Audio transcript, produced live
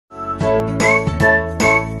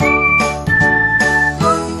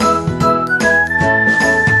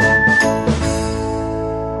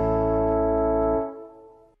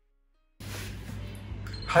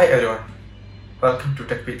Hi everyone, welcome to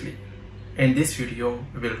techbeatly. In this video,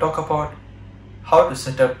 we will talk about how to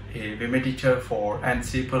set up a Vim editor for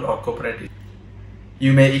Ansible or Kubernetes.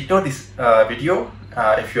 You may ignore this video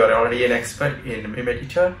if you are already an expert in Vim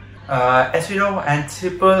editor. As we know,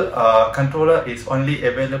 Ansible controller is only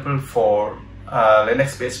available for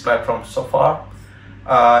Linux-based platforms so far.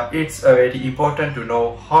 It's very important to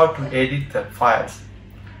know how to edit the files,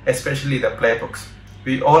 especially the playbooks.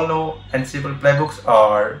 We all know Ansible playbooks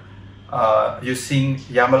are using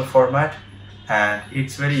YAML format, and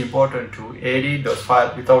it's very important to edit those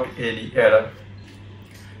files without any error.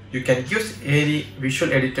 You can use any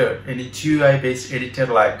visual editor, any GUI based editor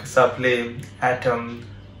like Sublime, Atom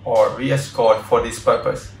or VSCode for this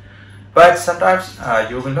purpose. But sometimes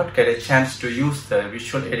you will not get a chance to use the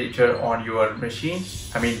visual editor on your machine,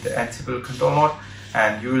 the Ansible control node,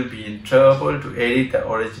 and you will be in trouble to edit the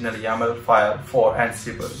original YAML file for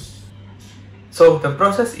Ansible. So the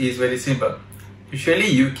process is very simple. Usually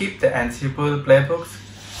you keep the Ansible playbooks,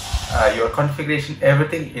 your configuration,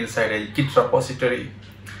 everything inside a Git repository.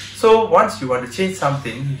 So once you want to change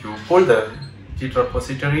something, you pull the Git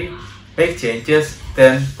repository, make changes,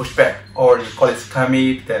 then push back, or you call it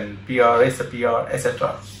commit, then PR, raise the PR,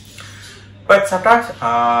 etc. But sometimes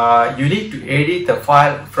you need to edit the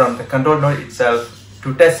file from the control node itself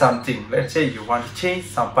to test something. Let's say you want to change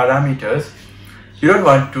some parameters. You don't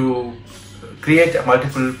want to create a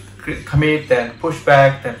multiple commit, then push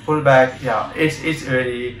back, then pull back. Yeah, it's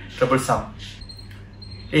very troublesome.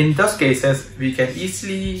 In those cases, we can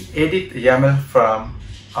easily edit the YAML from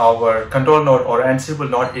our control node or Ansible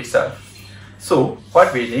node itself. So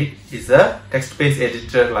what we need is a text-based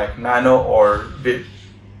editor like Nano or Vim.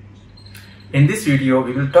 In this video,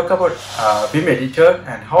 we will talk about Vim editor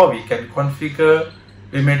and how we can configure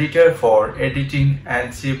Vim editor for editing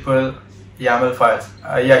Ansible YAML files.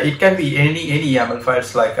 It can be any YAML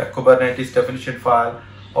files like a Kubernetes definition file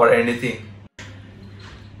or anything.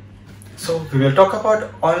 So we will talk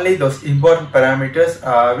about only those important parameters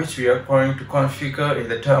which we are going to configure in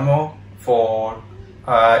the demo for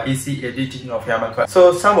easy editing of YAML files.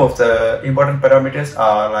 So some of the important parameters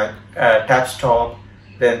are like tab stop,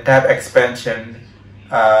 then tab expansion,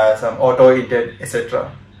 some auto indent,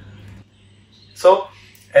 etc. So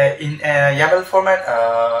in YAML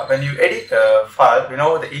format, when you edit the file, we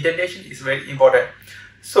know the indentation is very important.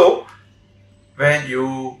 So when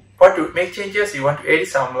you want to make changes, you want to edit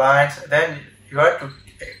some lines, then you have to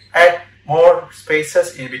add more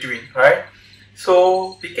spaces in between, right?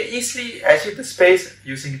 So we can easily achieve the space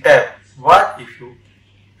using tab. What if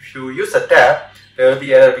you use a tab, there will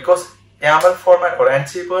be error because YAML format or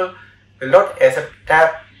Ansible will not accept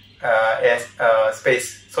tab as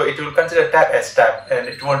space. So it will consider tab as tab and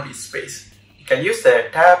it won't be space. You can use the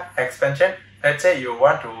tab expansion. Let's say you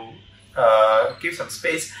want to give some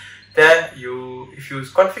space, then if you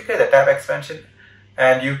configure the tab expansion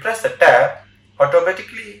and you press the tab,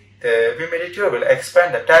 automatically the Vim editor will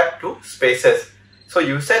expand the tab to spaces. So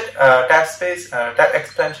you set tab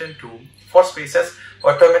expansion to 4 spaces,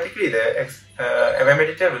 automatically the Vim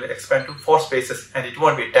editor will expand to 4 spaces and it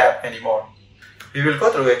won't be tab anymore. We will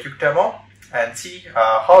go through a quick demo and see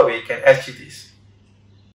how we can achieve this.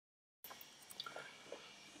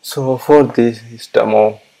 So for this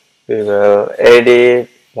demo, we will edit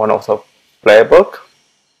one of the playbook,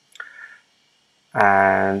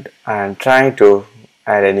 and I'm trying to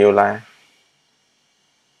add a new line.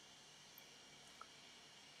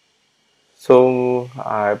 So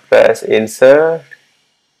I press insert,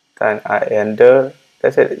 then I enter.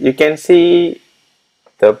 That's it. You can see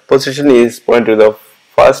the position is pointing to the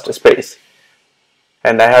first space,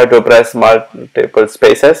 and I have to press multiple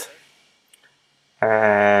spaces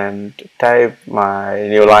and type my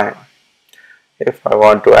new line. If I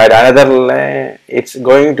want to add another line, it's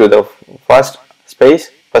going to the first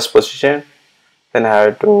space, first position, then I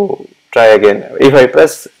have to try again. If I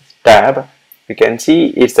press tab, you can see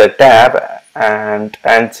it's a tab and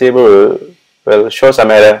Ansible will show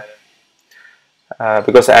some error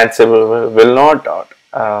because Ansible will not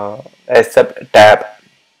accept tab.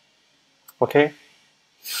 Okay.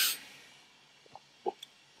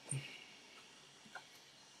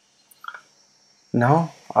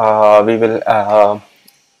 Now we will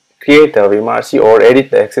create a vimrc or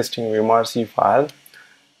edit the existing vimrc file.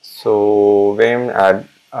 So vim add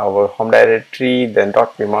our home directory, then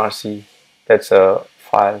 .vimrc, that's a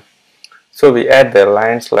file. So we add the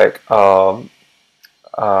lines like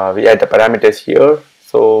we add the parameters here.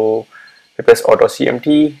 So we press auto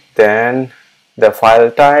cmt, then the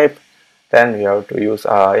file type, then we have to use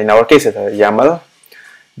in our case it's a YAML.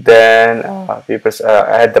 Then we press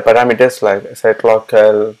add the parameters like set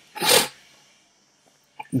local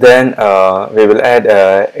Then we will add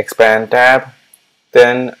expand tab,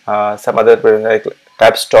 then some other like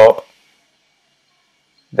tab stop,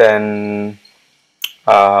 then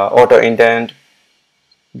auto indent,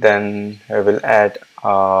 then we will add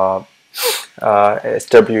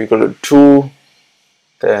SW equal to true,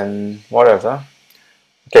 then what else?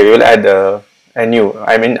 Okay, we will add a new,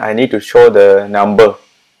 I need to show the number,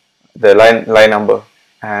 the line number,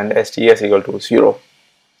 and STS equal to 0.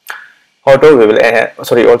 Also we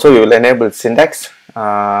will enable syntax,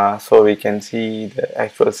 so we can see the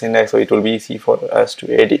actual syntax, so it will be easy for us to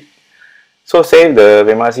edit. So save the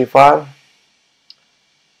Vimasi file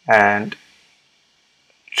and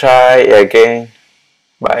try again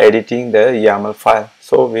by editing the YAML file.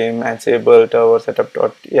 So vim ansible tower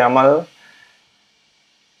setup.yaml.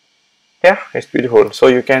 Yeah, it's beautiful. So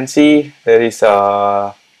you can see there is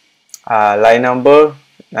a line number.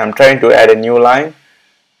 I'm trying to add a new line.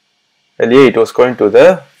 Earlier it was going to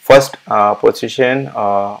the first position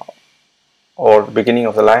or beginning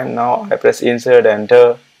of the line. Now I press insert,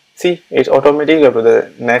 enter. See, it's automatically go to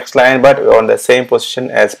the next line, but on the same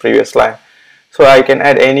position as previous line. So I can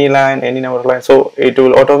add any line, any number of lines, so it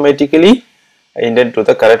will automatically indent to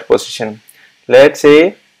the correct position. Let's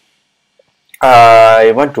say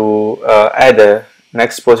I want to add the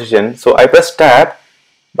next position, so I press tab,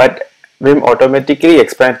 but Vim automatically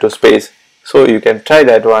expand to space. So you can try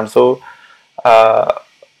that one. So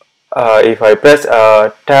if I press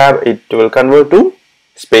tab, it will convert to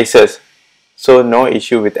spaces. So no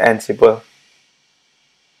issue with Ansible.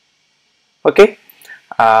 Okay,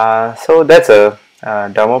 so that's a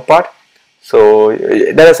demo part. So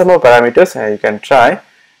there are some more parameters you can try,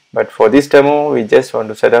 but for this demo we just want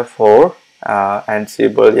to set up for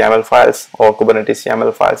Ansible YAML files or Kubernetes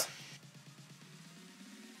YAML files.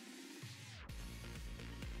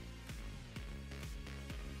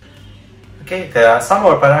 Okay, there are some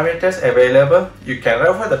more parameters available. You can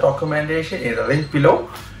refer the documentation in the link below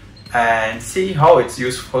and see how it's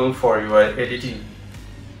useful for your editing.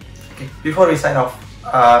 Okay, before we sign off,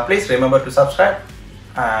 please remember to subscribe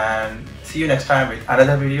and see you next time with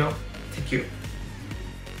another video. Thank you.